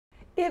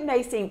It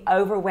may seem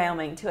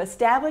overwhelming to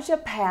establish a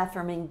path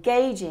from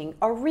engaging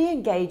or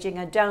re-engaging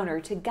a donor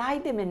to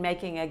guide them in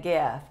making a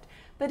gift,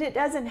 but it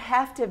doesn't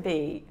have to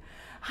be.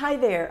 Hi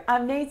there,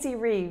 I'm Nancy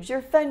Reeves,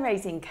 your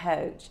fundraising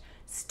coach.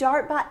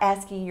 Start by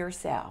asking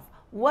yourself,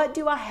 what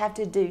do I have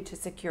to do to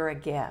secure a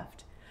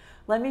gift?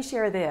 Let me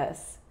share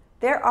this.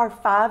 There are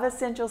 5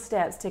 essential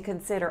steps to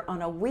consider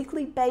on a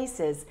weekly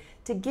basis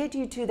to get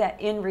you to that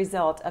end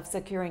result of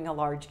securing a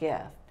large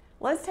gift.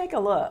 Let's take a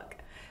look.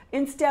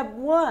 In step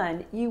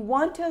 1, you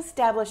want to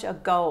establish a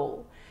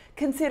goal.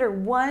 Consider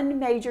one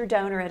major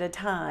donor at a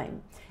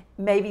time.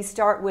 Maybe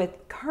start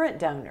with current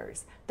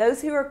donors,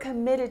 those who are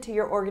committed to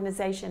your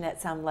organization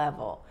at some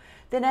level.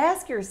 Then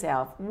ask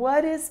yourself,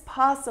 what is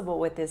possible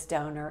with this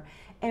donor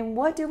and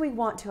what do we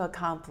want to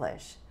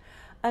accomplish?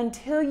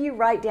 Until you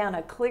write down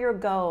a clear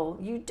goal,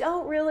 you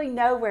don't really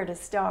know where to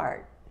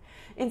start.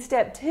 In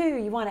step 2,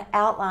 you want to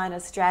outline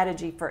a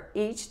strategy for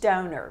each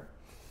donor.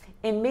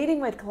 In meeting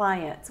with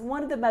clients,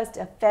 one of the most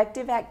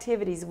effective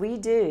activities we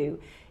do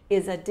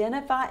is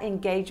identify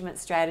engagement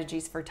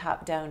strategies for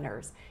top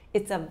donors.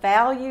 It's a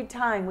valued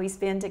time we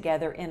spend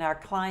together in our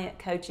client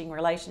coaching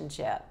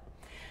relationship.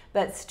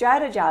 But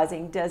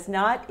strategizing does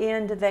not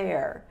end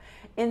there.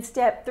 In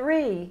step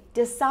 3,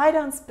 decide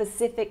on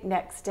specific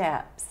next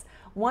steps.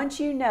 Once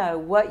you know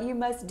what you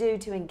must do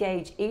to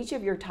engage each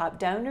of your top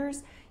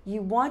donors,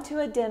 you want to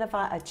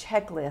identify a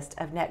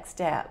checklist of next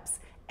steps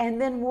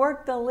and then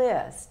work the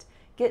list.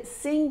 Get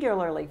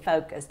singularly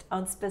focused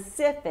on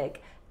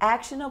specific,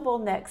 actionable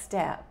next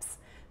steps.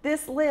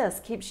 This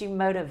list keeps you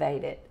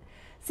motivated.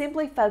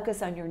 Simply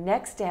focus on your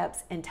next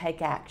steps and take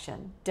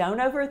action. Don't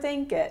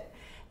overthink it.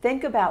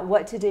 Think about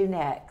what to do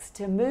next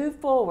to move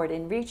forward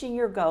in reaching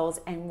your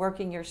goals and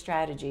working your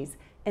strategies,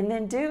 and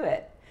then do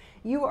it.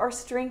 You are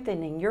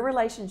strengthening your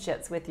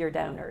relationships with your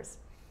donors.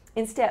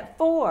 In step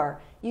 4,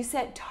 you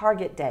set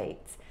target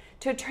dates.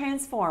 To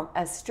transform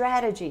a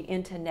strategy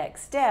into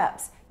next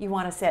steps, you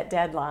want to set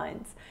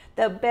deadlines.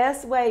 The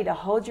best way to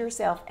hold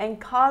yourself and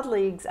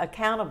colleagues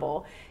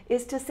accountable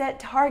is to set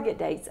target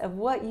dates of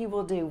what you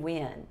will do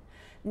when.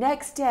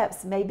 Next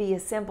steps may be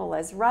as simple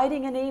as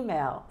writing an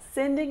email,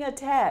 sending a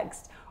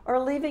text, or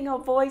leaving a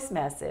voice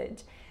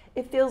message.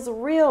 It feels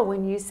real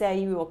when you say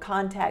you will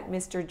contact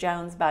Mr.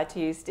 Jones by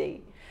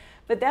Tuesday.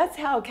 But that's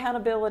how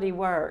accountability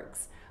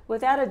works.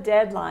 Without a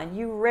deadline,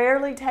 you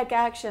rarely take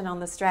action on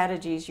the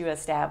strategies you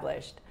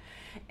established.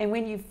 And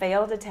when you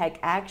fail to take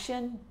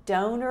action,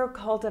 donor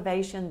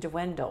cultivation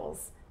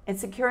dwindles, and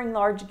securing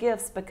large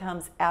gifts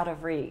becomes out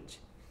of reach.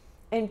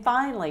 And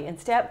finally, in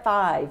step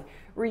 5,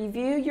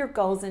 review your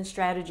goals and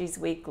strategies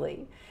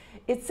weekly.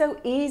 It's so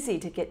easy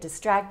to get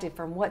distracted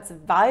from what's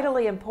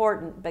vitally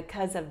important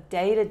because of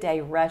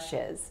day-to-day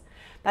rushes.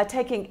 By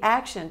taking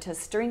action to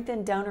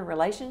strengthen donor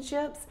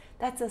relationships,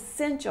 that's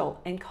essential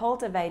in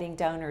cultivating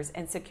donors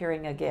and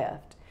securing a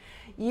gift.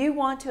 You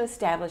want to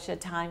establish a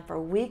time for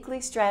weekly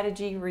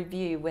strategy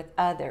review with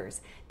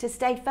others to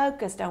stay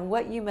focused on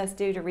what you must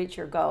do to reach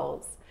your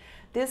goals.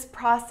 This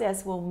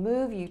process will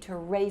move you to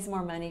raise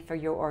more money for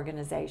your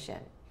organization.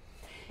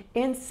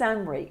 In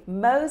summary,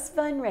 most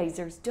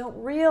fundraisers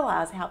don't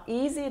realize how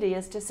easy it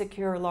is to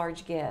secure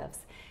large gifts.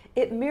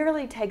 It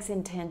merely takes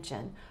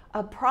intention,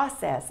 a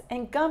process,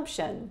 and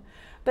gumption.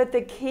 But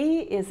the key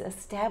is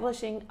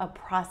establishing a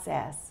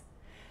process.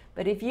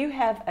 But if you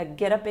have a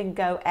get up and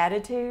go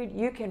attitude,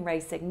 you can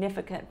raise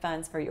significant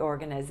funds for your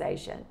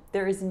organization.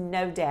 There is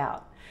no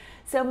doubt.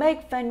 So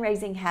make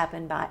fundraising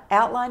happen by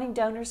outlining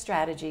donor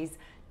strategies,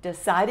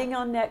 deciding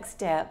on next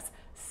steps,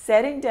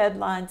 setting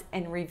deadlines,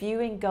 and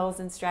reviewing goals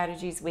and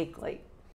strategies weekly.